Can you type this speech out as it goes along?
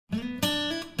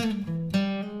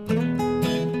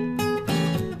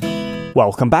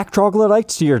Welcome back,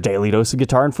 Troglodytes, to your daily dose of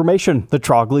guitar information, the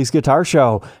Trogly's Guitar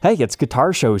Show. Hey, it's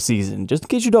guitar show season. Just in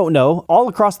case you don't know, all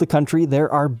across the country, there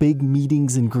are big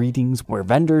meetings and greetings where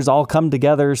vendors all come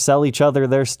together, sell each other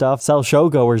their stuff, sell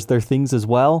showgoers their things as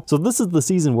well. So this is the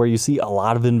season where you see a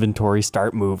lot of inventory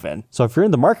start moving. So if you're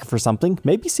in the market for something,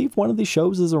 maybe see if one of these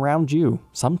shows is around you.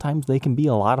 Sometimes they can be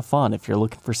a lot of fun if you're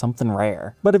looking for something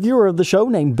rare. But a viewer of the show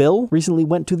named Bill recently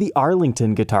went to the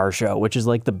Arlington Guitar Show, which is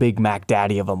like the Big Mac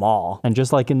Daddy of them all. And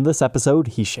just like in this episode,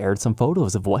 he shared some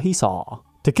photos of what he saw.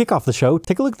 To kick off the show,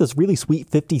 take a look at this really sweet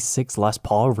 56 Les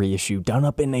Paul reissue done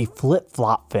up in a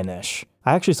flip-flop finish.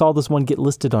 I actually saw this one get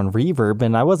listed on Reverb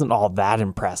and I wasn't all that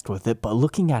impressed with it, but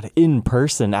looking at it in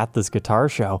person at this guitar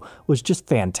show was just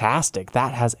fantastic.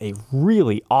 That has a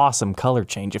really awesome color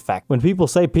change effect. When people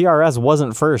say PRS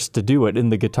wasn't first to do it in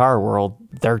the guitar world,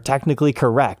 they're technically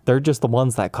correct. They're just the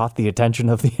ones that caught the attention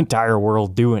of the entire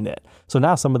world doing it. So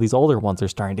now some of these older ones are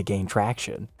starting to gain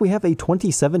traction. We have a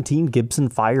 2017 Gibson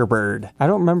Firebird. I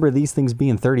don't remember these things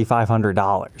being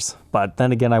 $3,500, but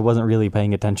then again, I wasn't really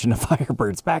paying attention to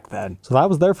Firebirds back then. So that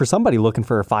was there for somebody looking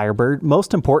for a Firebird.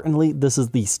 Most importantly, this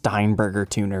is the Steinberger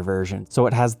tuner version. So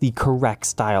it has the correct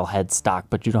style headstock,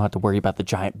 but you don't have to worry about the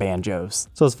giant banjos.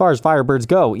 So as far as Firebirds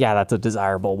go, yeah, that's a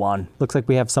desirable one. Looks like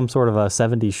we have some sort of a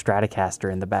 70s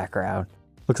Stratocaster in the background.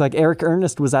 Looks like Eric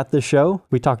Ernest was at this show.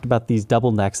 We talked about these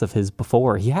double necks of his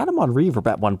before. He had them on Reverb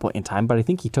at one point in time, but I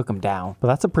think he took them down. But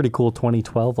that's a pretty cool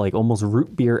 2012, like almost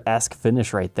root beer-esque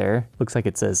finish right there. Looks like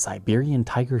it says Siberian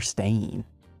Tiger Stain.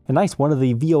 A nice one of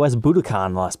the VOS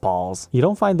Budokan Les Pauls. You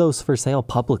don't find those for sale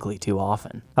publicly too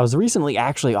often. I was recently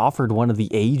actually offered one of the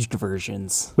aged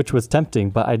versions, which was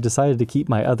tempting, but I decided to keep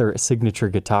my other signature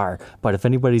guitar. But if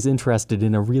anybody's interested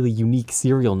in a really unique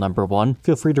serial number one,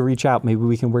 feel free to reach out. Maybe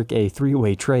we can work a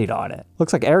three-way trade on it.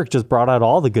 Looks like Eric just brought out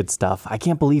all the good stuff. I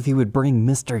can't believe he would bring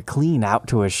Mr. Clean out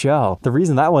to a show. The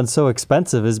reason that one's so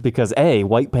expensive is because A,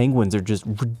 white penguins are just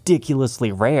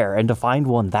ridiculously rare, and to find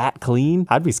one that clean,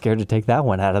 I'd be scared to take that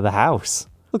one out of the house.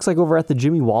 Looks like over at the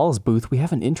Jimmy Wallace booth, we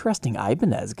have an interesting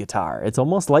Ibanez guitar. It's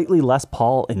almost slightly Les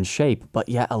Paul in shape, but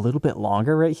yet a little bit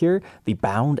longer right here. The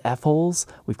bound F-holes.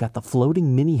 We've got the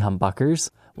floating mini humbuckers,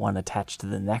 one attached to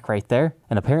the neck right there,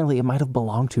 and apparently it might have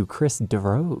belonged to Chris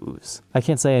DeRose. I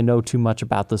can't say I know too much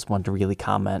about this one to really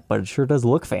comment, but it sure does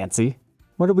look fancy.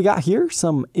 What do we got here?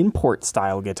 Some import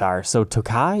style guitars. So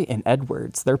Tokai and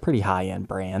Edwards, they're pretty high-end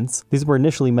brands. These were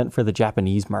initially meant for the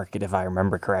Japanese market, if I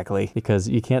remember correctly, because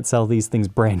you can't sell these things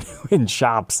brand new in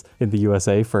shops in the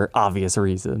USA for obvious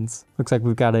reasons. Looks like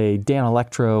we've got a Dan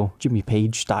Electro Jimmy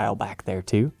Page style back there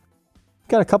too.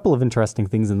 Got a couple of interesting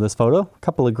things in this photo. A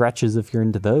couple of Gretches if you're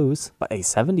into those, but a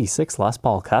 76 Les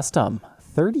Paul Custom.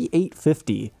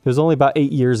 $3,850. It was only about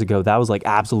 8 years ago. That was like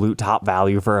absolute top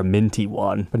value for a minty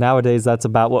one. But nowadays, that's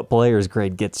about what player's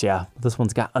grade gets ya. This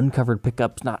one's got uncovered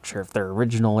pickups. Not sure if they're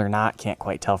original or not. Can't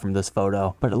quite tell from this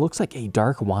photo. But it looks like a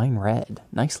dark wine red.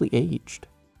 Nicely aged.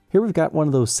 Here we've got one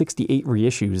of those 68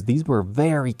 reissues. These were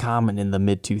very common in the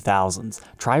mid-2000s.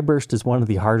 Tri-burst is one of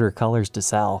the harder colors to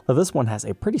sell. But this one has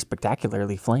a pretty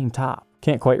spectacularly flame top.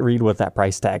 Can't quite read what that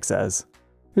price tag says.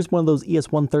 Here's one of those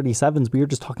ES-137s. We were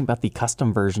just talking about the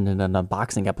custom version in an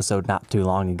unboxing episode not too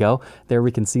long ago. There we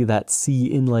can see that C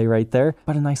inlay right there,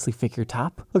 but a nicely figured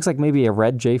top. Looks like maybe a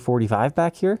red J45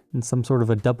 back here and some sort of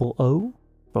a double O.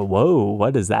 But whoa,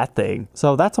 what is that thing?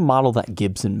 So that's a model that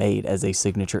Gibson made as a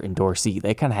signature endorsee.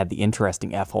 They kind of had the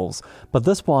interesting F-holes. But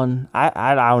this one,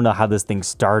 I don't know how this thing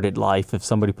started life, if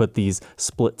somebody put these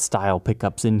split style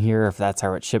pickups in here, if that's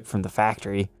how it shipped from the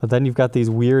factory. But then you've got these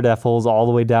weird F-holes all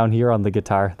the way down here on the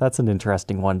guitar. That's an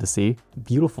interesting one to see.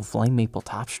 Beautiful flame maple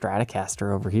top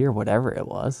Stratocaster over here, whatever it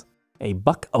was. A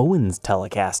Buck Owens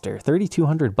Telecaster,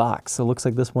 $3,200. So it looks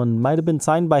like this one might have been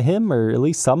signed by him or at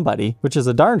least somebody, which is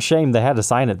a darn shame they had to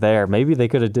sign it there. Maybe they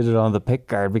could have did it on the pick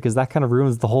guard because that kind of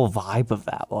ruins the whole vibe of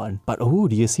that one. But oh,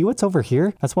 do you see what's over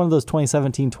here? That's one of those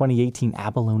 2017, 2018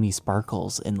 abalone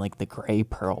sparkles in like the gray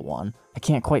pearl one. I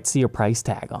can't quite see a price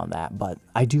tag on that, but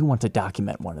I do want to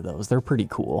document one of those. They're pretty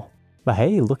cool. But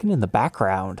hey, looking in the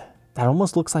background, that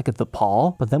almost looks like the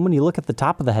Paul, but then when you look at the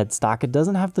top of the headstock, it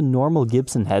doesn't have the normal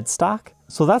Gibson headstock.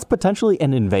 So that's potentially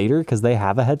an Invader because they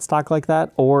have a headstock like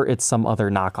that, or it's some other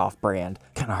knockoff brand.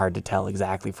 Kind of hard to tell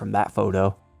exactly from that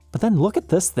photo. But then look at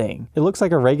this thing. It looks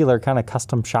like a regular kind of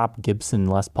custom shop Gibson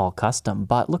Les Paul Custom,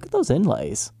 but look at those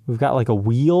inlays. We've got like a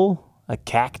wheel, a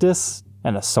cactus,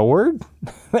 and a sword.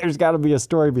 There's got to be a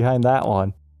story behind that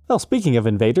one. Well, speaking of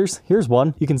Invaders, here's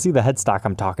one. You can see the headstock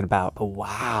I'm talking about. But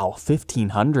wow,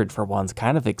 $1,500 for one's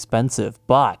kind of expensive,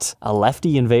 but a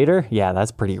lefty Invader? Yeah,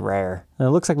 that's pretty rare. And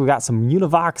it looks like we got some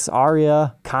Univox,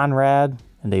 Aria, Conrad,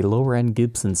 And a lower end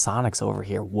Gibson Sonics over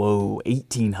here. Whoa,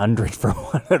 1800 for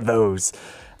one of those.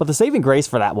 But the saving grace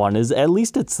for that one is at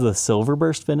least it's the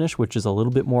Silverburst finish, which is a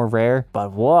little bit more rare.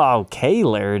 But whoa,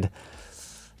 K-Lord,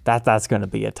 that's going to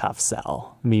be a tough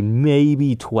sell. I mean,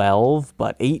 maybe 12,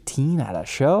 but 18 at a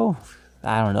show?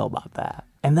 I don't know about that.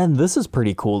 And then this is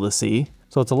pretty cool to see.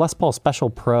 So it's a Les Paul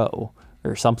Special Pro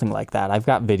or something like that. I've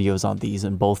got videos on these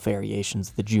in both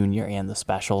variations, the Junior and the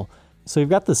Special. So you've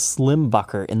got the slim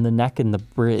bucker in the neck and the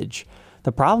bridge.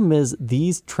 The problem is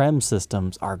these trem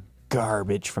systems are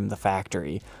garbage from the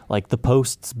factory. Like the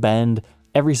posts bend.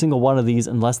 Every single one of these,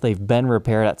 unless they've been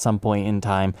repaired at some point in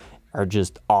time, are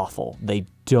just awful. They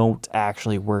don't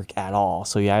actually work at all.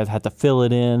 So you either have to fill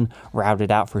it in, route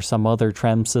it out for some other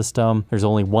trem system. There's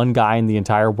only one guy in the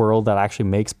entire world that actually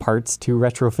makes parts to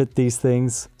retrofit these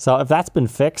things. So if that's been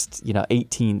fixed, you know,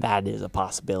 18, that is a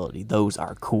possibility. Those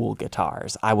are cool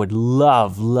guitars. I would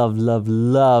love, love, love,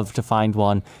 love to find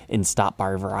one in stop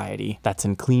bar variety that's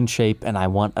in clean shape, and I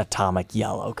want atomic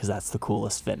yellow because that's the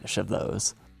coolest finish of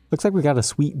those. Looks like we got a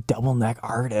sweet double neck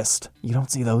Artist. You don't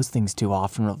see those things too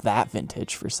often of that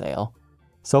vintage for sale.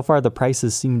 So far the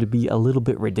prices seem to be a little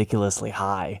bit ridiculously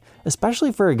high,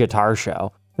 especially for a guitar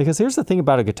show. Because here's the thing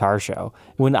about a guitar show.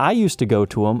 When I used to go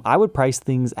to them, I would price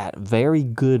things at very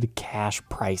good cash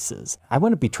prices. I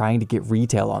wouldn't be trying to get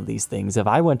retail on these things. If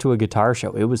I went to a guitar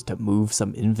show, it was to move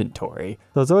some inventory.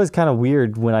 So it's always kind of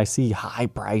weird when I see high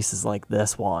prices like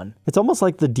this one. It's almost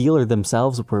like the dealer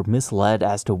themselves were misled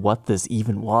as to what this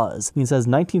even was. It says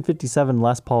 1957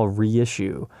 Les Paul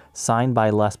reissue, signed by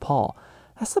Les Paul.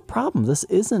 That's the problem. This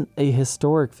isn't a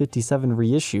historic 57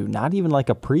 reissue, not even like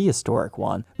a prehistoric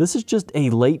one. This is just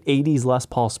a late 80s Les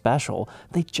Paul special.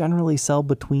 They generally sell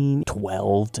between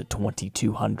 12 to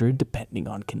 2200 depending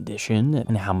on condition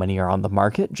and how many are on the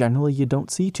market. Generally, you don't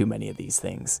see too many of these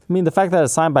things. I mean, the fact that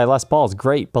it's signed by Les Paul is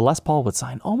great, but Les Paul would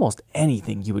sign almost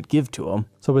anything you would give to him.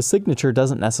 So his signature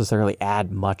doesn't necessarily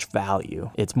add much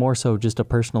value. It's more so just a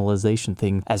personalization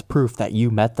thing as proof that you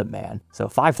met the man. So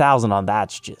 5,000 on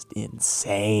that's just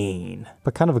insane.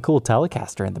 But kind of a cool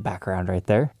Telecaster in the background right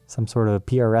there. Some sort of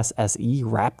PRS SE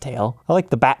wrap tail. I like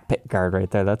the bat pit guard right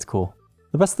there, that's cool.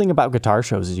 The best thing about guitar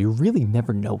shows is you really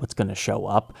never know what's going to show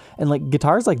up. And like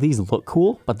guitars like these look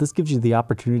cool, but this gives you the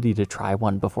opportunity to try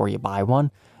one before you buy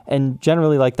one. And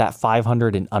generally like that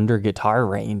 500 and under guitar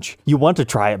range, you want to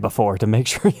try it before to make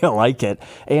sure you like it.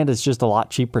 And it's just a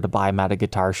lot cheaper to buy them at a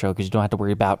guitar show because you don't have to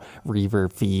worry about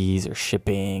reverb fees or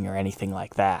shipping or anything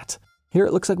like that. Here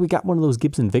it looks like we got one of those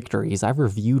Gibson Victories. I've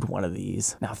reviewed one of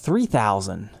these. Now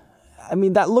 3,000. I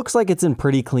mean, that looks like it's in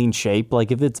pretty clean shape.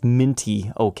 Like if it's minty,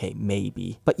 okay,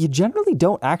 maybe. But you generally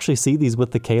don't actually see these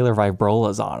with the Koehler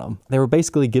Vibrolas on them. They were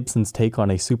basically Gibson's take on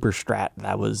a Super Strat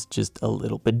that was just a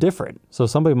little bit different. So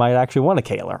somebody might actually want a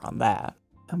Koehler on that.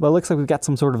 But it looks like we've got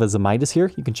some sort of a Zemaitis here.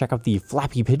 You can check out the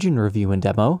Flappy Pigeon review and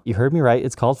demo. You heard me right,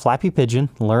 it's called Flappy Pigeon.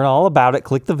 Learn all about it,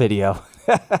 click the video.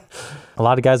 A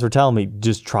lot of guys were telling me,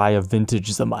 just try a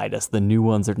vintage Zemaitis. The new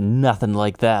ones are nothing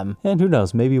like them. And who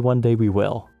knows, maybe one day we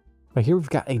will. But here we've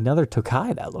got another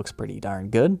Tokai that looks pretty darn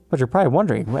good. But you're probably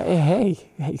wondering, hey,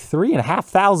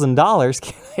 $3,500,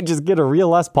 can I just get a real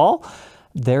Les Paul?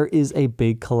 There is a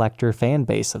big collector fan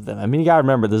base of them. I mean, you gotta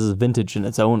remember, this is vintage in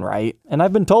its own right. And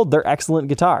I've been told they're excellent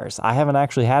guitars. I haven't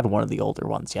actually had one of the older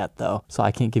ones yet though, so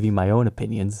I can't give you my own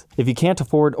opinions. If you can't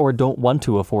afford or don't want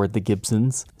to afford the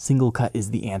Gibsons, single cut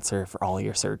is the answer for all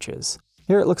your searches.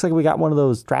 Here it looks like we got one of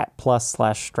those Strat Plus /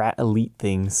 Strat Elite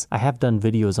things. I have done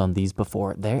videos on these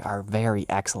before. They are very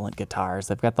excellent guitars.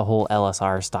 They've got the whole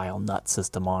LSR style nut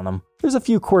system on them. There's a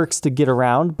few quirks to get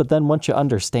around, but then once you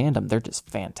understand them, they're just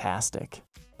fantastic.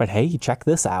 But hey, check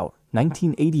this out.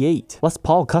 1988 Les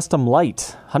Paul Custom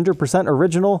Lite, 100%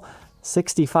 original,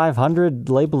 6,500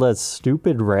 labeled as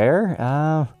stupid rare?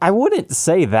 I wouldn't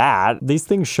say that. These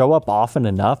things show up often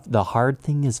enough. The hard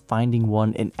thing is finding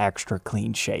one in extra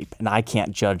clean shape, and I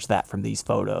can't judge that from these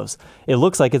photos. It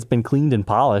looks like it's been cleaned and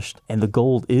polished, and the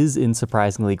gold is in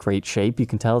surprisingly great shape. You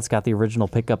can tell it's got the original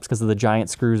pickups because of the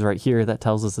giant screws right here. That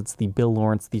tells us it's the Bill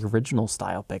Lawrence, the original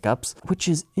style pickups, which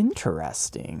is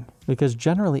interesting because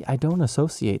generally I don't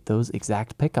associate those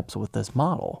exact pickups with this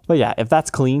model. But yeah, if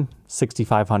that's clean,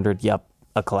 6,500, yep,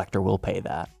 a collector will pay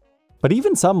that. But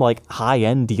even some like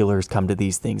high-end dealers come to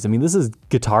these things. I mean, this is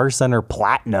Guitar Center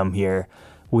Platinum here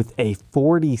with a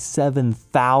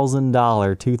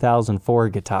 $47,000 2004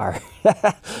 guitar.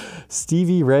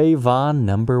 Stevie Ray Vaughan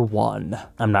 #1.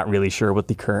 I'm not really sure what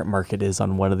the current market is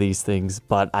on one of these things,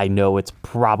 but I know it's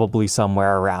probably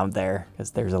somewhere around there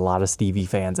because there's a lot of Stevie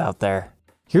fans out there.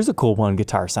 Here's a cool one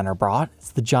Guitar Center brought.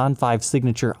 It's the John 5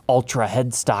 Signature Ultra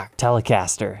Headstock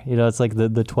Telecaster. You know, it's like the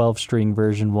 12-string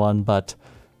version one, but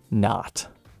not.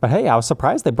 But hey, I was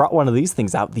surprised they brought one of these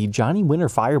things out, the Johnny Winter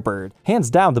Firebird. Hands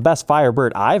down, the best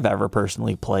Firebird I've ever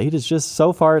personally played. It's just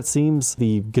so far it seems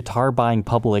the guitar buying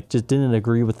public just didn't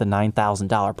agree with the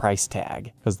 $9,000 price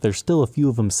tag, because there's still a few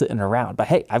of them sitting around. But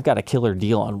hey, I've got a killer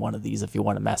deal on one of these if you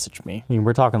want to message me. I mean,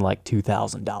 we're talking like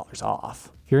 $2,000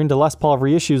 off. If you're into Les Paul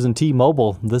reissues and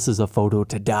T-Mobile, this is a photo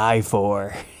to die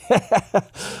for.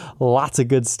 Lots of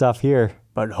good stuff here.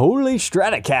 But holy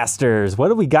Stratocasters, what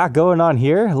do we got going on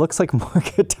here? It looks like more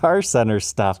Guitar Center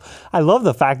stuff. I love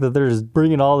the fact that they're just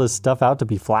bringing all this stuff out to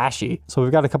be flashy. So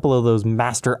we've got a couple of those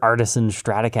master artisan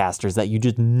Stratocasters that you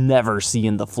just never see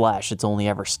in the flesh. It's only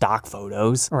ever stock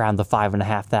photos around the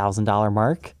 $5,500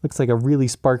 mark. Looks like a really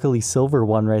sparkly silver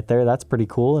one right there. That's pretty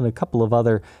cool. And a couple of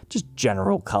other just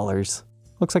general colors.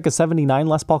 Looks like a 79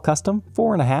 Les Paul Custom,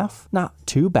 4.5. Not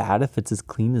too bad if it's as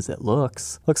clean as it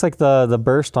looks. Looks like the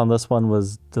burst on this one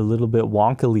was a little bit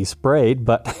wonkily sprayed,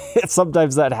 but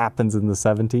sometimes that happens in the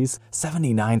 70s.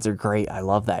 79s are great, I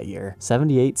love that year.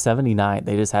 78, 79,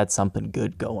 they just had something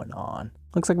good going on.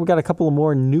 Looks like we got a couple of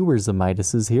more newer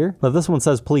Zemaitis here, but this one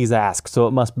says please ask, so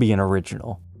it must be an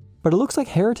original. But it looks like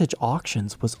Heritage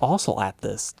Auctions was also at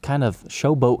this, kind of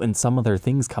showboating some of their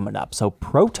things coming up. So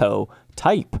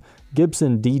Prototype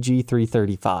Gibson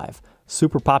DG335.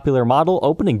 Super popular model,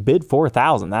 opening bid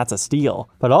 $4,000, that's a steal.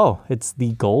 But oh, it's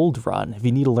the gold run. If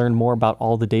you need to learn more about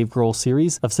all the Dave Grohl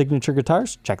series of signature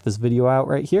guitars, check this video out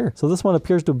right here. So this one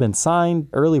appears to have been signed,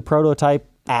 early prototype,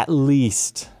 at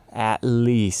least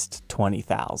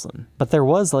 20,000. But there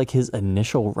was like his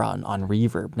initial run on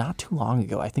Reverb not too long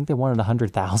ago. I think they wanted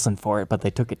 100,000 for it, but they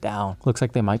took it down. Looks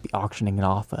like they might be auctioning it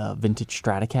off a vintage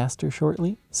Stratocaster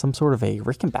shortly. Some sort of a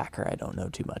Rickenbacker I don't know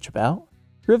too much about.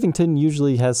 Rivington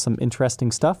usually has some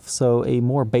interesting stuff, so a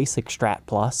more basic Strat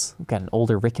Plus. We've got an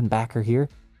older Rickenbacker here.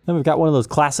 Then we've got one of those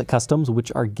classic customs,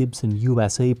 which are Gibson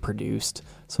USA produced.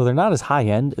 So they're not as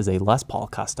high-end as a Les Paul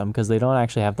custom because they don't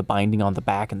actually have the binding on the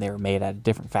back and they were made at a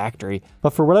different factory.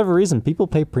 But for whatever reason, people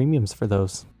pay premiums for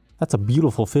those. That's a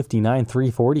beautiful 59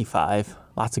 345.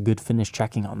 Lots of good finish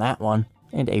checking on that one.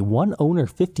 And a one-owner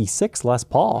 56 Les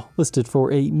Paul, listed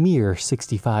for a mere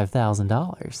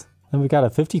 $65,000. Then we've got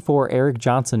a 54 Eric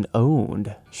Johnson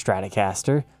owned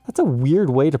Stratocaster. That's a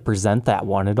weird way to present that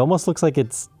one. It almost looks like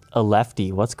it's a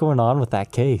lefty. What's going on with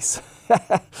that case?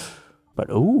 But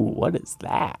ooh, what is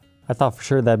that? I thought for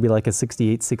sure that'd be like a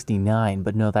 68, 69,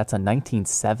 but no, that's a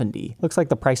 1970. Looks like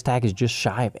the price tag is just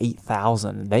shy of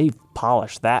 8,000. They've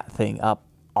polished that thing up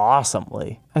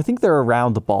awesomely. I think they're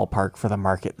around the ballpark for the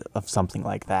market of something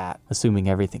like that, assuming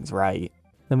everything's right.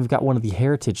 Then we've got one of the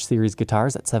Heritage Series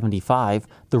guitars at 75.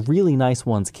 The really nice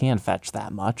ones can fetch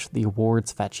that much. The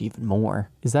awards fetch even more.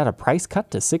 Is that a price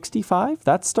cut to 65?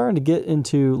 That's starting to get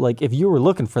into, like, if you were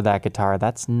looking for that guitar,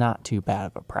 that's not too bad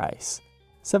of a price.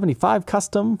 75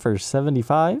 custom for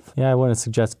 75? Yeah, I wouldn't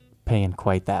suggest paying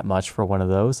quite that much for one of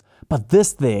those. But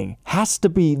this thing has to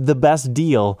be the best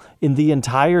deal in the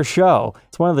entire show.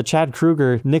 It's one of the Chad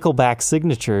Kroeger Nickelback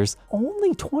signatures.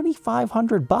 Only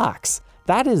 2,500 bucks.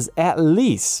 That is at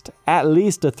least a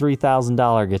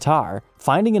 $3,000 guitar.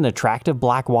 Finding an attractive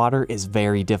Blackwater is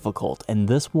very difficult, and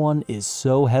this one is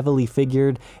so heavily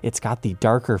figured. It's got the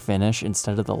darker finish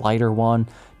instead of the lighter one.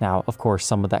 Now, of course,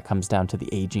 some of that comes down to the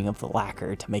aging of the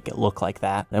lacquer to make it look like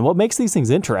that. And what makes these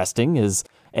things interesting is,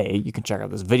 A, you can check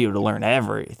out this video to learn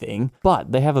everything,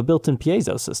 but they have a built-in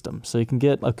piezo system, so you can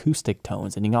get acoustic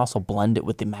tones, and you can also blend it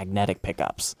with the magnetic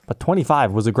pickups. But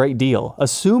 25 was a great deal,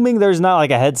 assuming there's not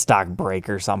like a headstock break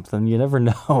or something. You never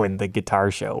know in the guitar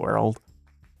show world.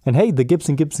 And hey, the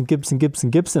Gibson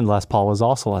Les Paul was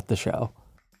also at the show.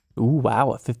 Ooh,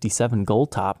 wow, a 57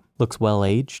 gold top. Looks well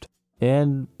aged.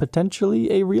 And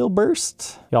potentially a real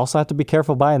burst. You also have to be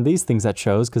careful buying these things at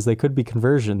shows because they could be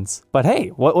conversions. But hey,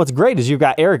 what's great is you've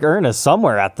got Eric Ernest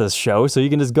somewhere at this show, so you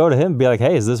can just go to him and be like,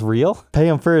 hey, is this real? Pay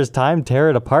him for his time,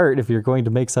 tear it apart if you're going to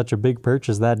make such a big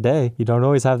purchase that day. You don't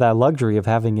always have that luxury of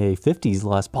having a 50s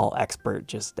Les Paul expert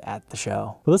just at the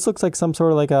show. Well, this looks like some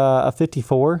sort of like a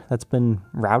 54 that's been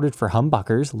routed for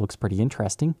humbuckers. It looks pretty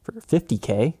interesting for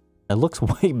 50K. It looks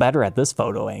way better at this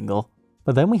photo angle.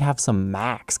 But then we have some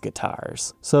Max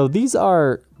guitars. So these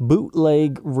are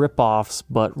bootleg ripoffs,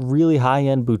 but really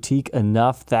high-end boutique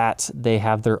enough that they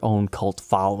have their own cult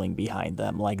following behind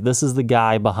them. Like, this is the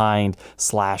guy behind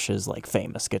Slash's like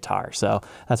famous guitar. So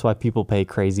that's why people pay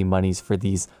crazy monies for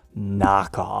these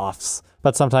knockoffs.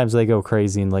 But sometimes they go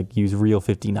crazy and like use real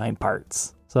 59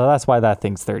 parts. So that's why that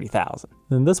thing's 30,000.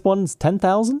 And this one's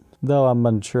 10,000, though I'm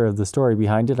unsure of the story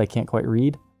behind it. I can't quite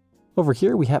read. Over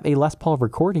here, we have a Les Paul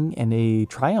recording and a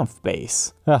Triumph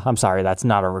bass. I'm sorry, that's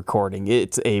not a recording.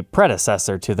 It's a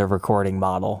predecessor to the recording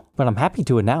model. But I'm happy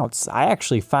to announce I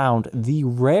actually found the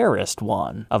rarest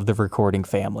one of the recording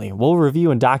family. We'll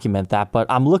review and document that, but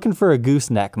I'm looking for a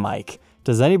gooseneck mic.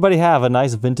 Does anybody have a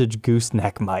nice vintage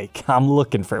gooseneck mic? I'm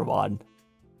looking for one.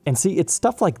 And see, it's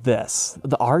stuff like this,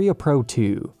 the Aria Pro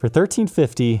 2. For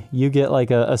 $13.50, you get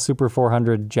like a Super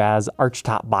 400 Jazz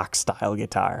archtop box style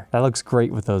guitar. That looks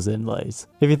great with those inlays.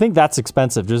 If you think that's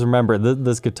expensive, just remember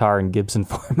this guitar in Gibson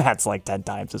format's like 10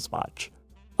 times as much.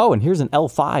 Oh, and here's an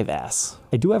L5S.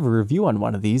 I do have a review on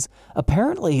one of these.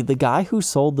 Apparently, the guy who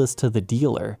sold this to the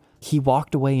dealer, he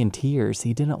walked away in tears.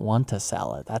 He didn't want to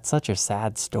sell it. That's such a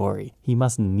sad story. He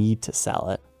must need to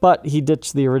sell it. But he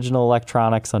ditched the original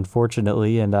electronics,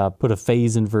 unfortunately, and put a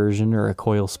phase inversion or a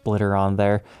coil splitter on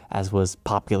there, as was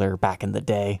popular back in the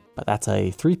day. But that's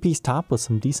a 3-piece top with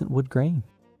some decent wood grain.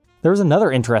 There was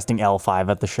another interesting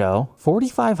L5 at the show,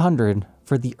 $4,500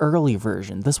 for the early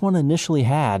version. This one initially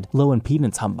had low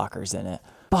impedance humbuckers in it.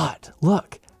 But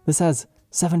look, this has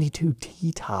 72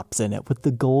 T-tops in it with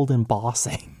the gold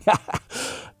embossing.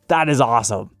 That is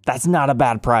awesome. That's not a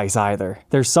bad price either.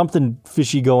 There's something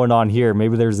fishy going on here.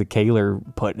 Maybe there's a Kaler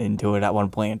put into it at one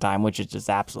point in time, which is just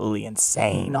absolutely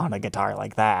insane on a guitar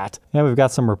like that. And we've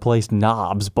got some replaced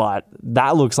knobs, but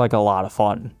that looks like a lot of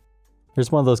fun. Here's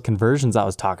one of those conversions I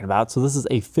was talking about. So this is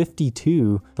a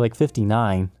 52, like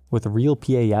 59, with real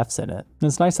PAFs in it. And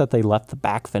it's nice that they left the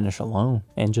back finish alone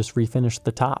and just refinished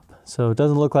the top. So it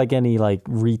doesn't look like any like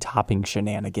retopping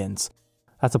shenanigans.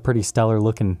 That's a pretty stellar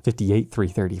looking 58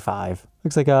 335.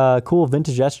 Looks like a cool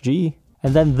vintage SG.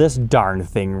 And then this darn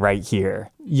thing right here.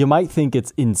 You might think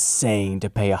it's insane to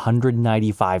pay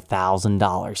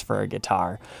 $195,000 for a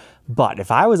guitar. But if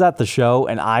I was at the show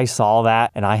and I saw that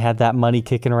and I had that money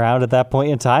kicking around at that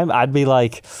point in time, I'd be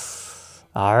like,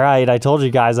 all right, I told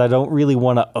you guys I don't really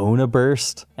want to own a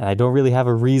Burst and I don't really have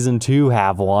a reason to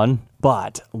have one.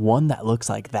 But one that looks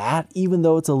like that, even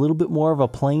though it's a little bit more of a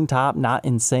plain top, not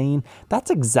insane, that's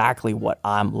exactly what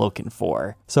I'm looking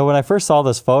for. So when I first saw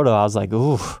this photo, I was like,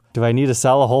 ooh, do I need to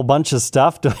sell a whole bunch of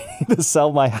stuff? Do I need to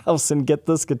sell my house and get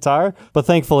this guitar? But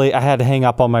thankfully, I had to hang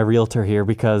up on my realtor here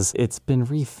because it's been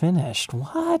refinished.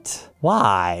 What?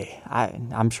 Why?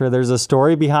 I'm sure there's a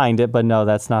story behind it, but no,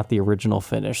 that's not the original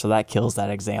finish. So that kills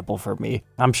that example for me.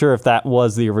 I'm sure if that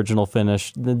was the original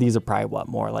finish, then these are probably what,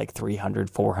 more like $300,000,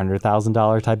 $400,000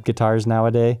 type guitars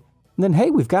nowadays. And then,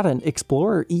 hey, we've got an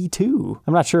Explorer E2.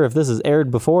 I'm not sure if this is aired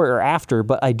before or after,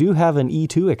 but I do have an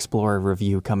E2 Explorer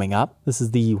review coming up. This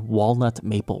is the walnut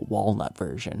maple walnut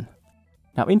version.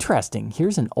 Now, interesting,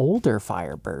 here's an older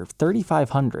Firebird,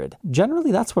 $3,500.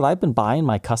 Generally, that's what I've been buying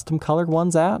my custom colored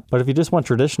ones at, but if you just want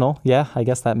traditional, yeah, I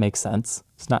guess that makes sense.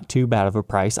 It's not too bad of a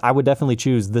price. I would definitely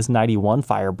choose this 91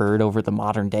 Firebird over the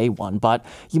modern day one, but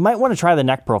you might want to try the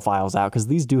neck profiles out because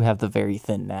these do have the very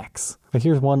thin necks. But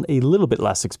here's one a little bit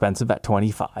less expensive at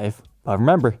 $25, but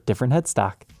remember, different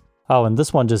headstock. Oh, and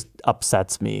this one just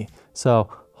upsets me. So,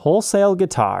 wholesale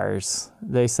guitars,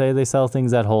 they say they sell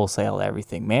things at wholesale,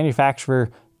 everything.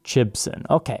 Manufacturer, Gibson.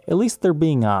 Okay, at least they're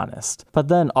being honest. But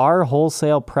then our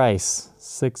wholesale price,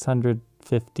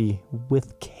 $650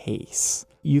 with case.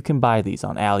 You can buy these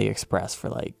on AliExpress for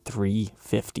like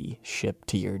 $350 shipped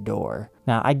to your door.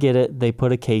 Now, I get it. They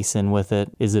put a case in with it.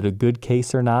 Is it a good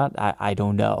case or not? I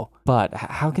don't know. But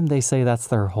how can they say that's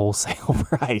their wholesale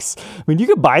price? I mean, you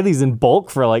could buy these in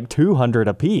bulk for like $200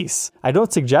 a piece. I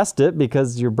don't suggest it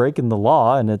because you're breaking the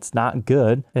law and it's not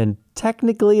good. And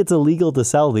technically it's illegal to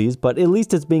sell these, but at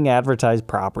least it's being advertised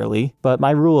properly. But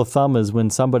my rule of thumb is when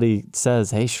somebody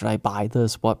says, hey, should I buy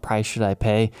this? What price should I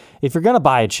pay? If you're going to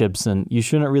buy a Gibson, you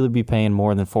shouldn't really be paying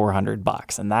more than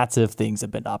 $400. And that's if things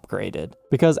have been upgraded.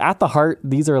 Because at the heart,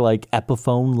 these are like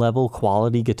Epiphone level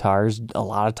quality guitars, a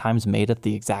lot of times made at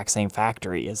the exact same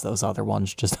factory as those other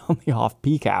ones, just on the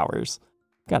off-peak hours.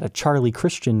 Got a Charlie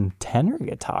Christian tenor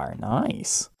guitar,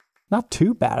 nice. Not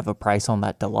too bad of a price on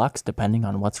that deluxe, depending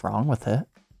on what's wrong with it.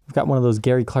 We've got one of those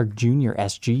Gary Clark Jr.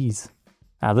 SGs.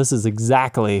 Now this is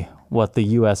exactly what the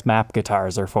US map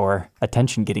guitars are for,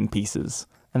 attention-getting pieces.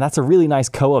 And that's a really nice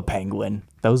Koa Penguin.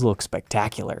 Those look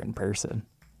spectacular in person.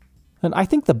 And I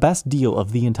think the best deal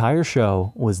of the entire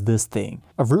show was this thing.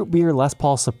 A Root Beer Les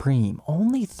Paul Supreme,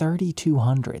 only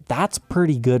 $3,200. That's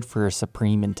pretty good for a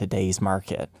Supreme in today's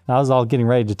market. I was all getting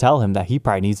ready to tell him that he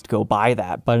probably needs to go buy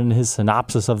that, but in his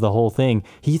synopsis of the whole thing,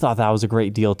 he thought that was a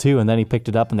great deal too, and then he picked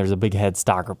it up and there's a big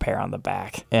headstock repair on the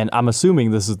back. And I'm assuming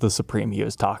this is the Supreme he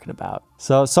was talking about.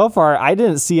 So far, I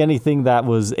didn't see anything that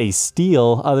was a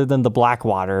steal other than the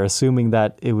Blackwater, assuming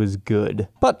that it was good.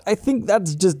 But I think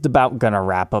that's just about gonna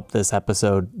wrap up this this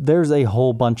episode. There's a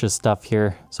whole bunch of stuff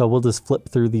here, so we'll just flip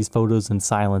through these photos in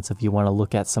silence if you want to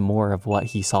look at some more of what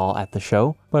he saw at the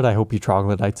show. But I hope you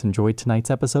troglodytes enjoyed tonight's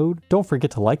episode. Don't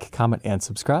forget to like, comment, and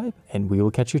subscribe, and we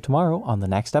will catch you tomorrow on the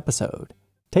next episode.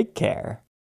 Take care.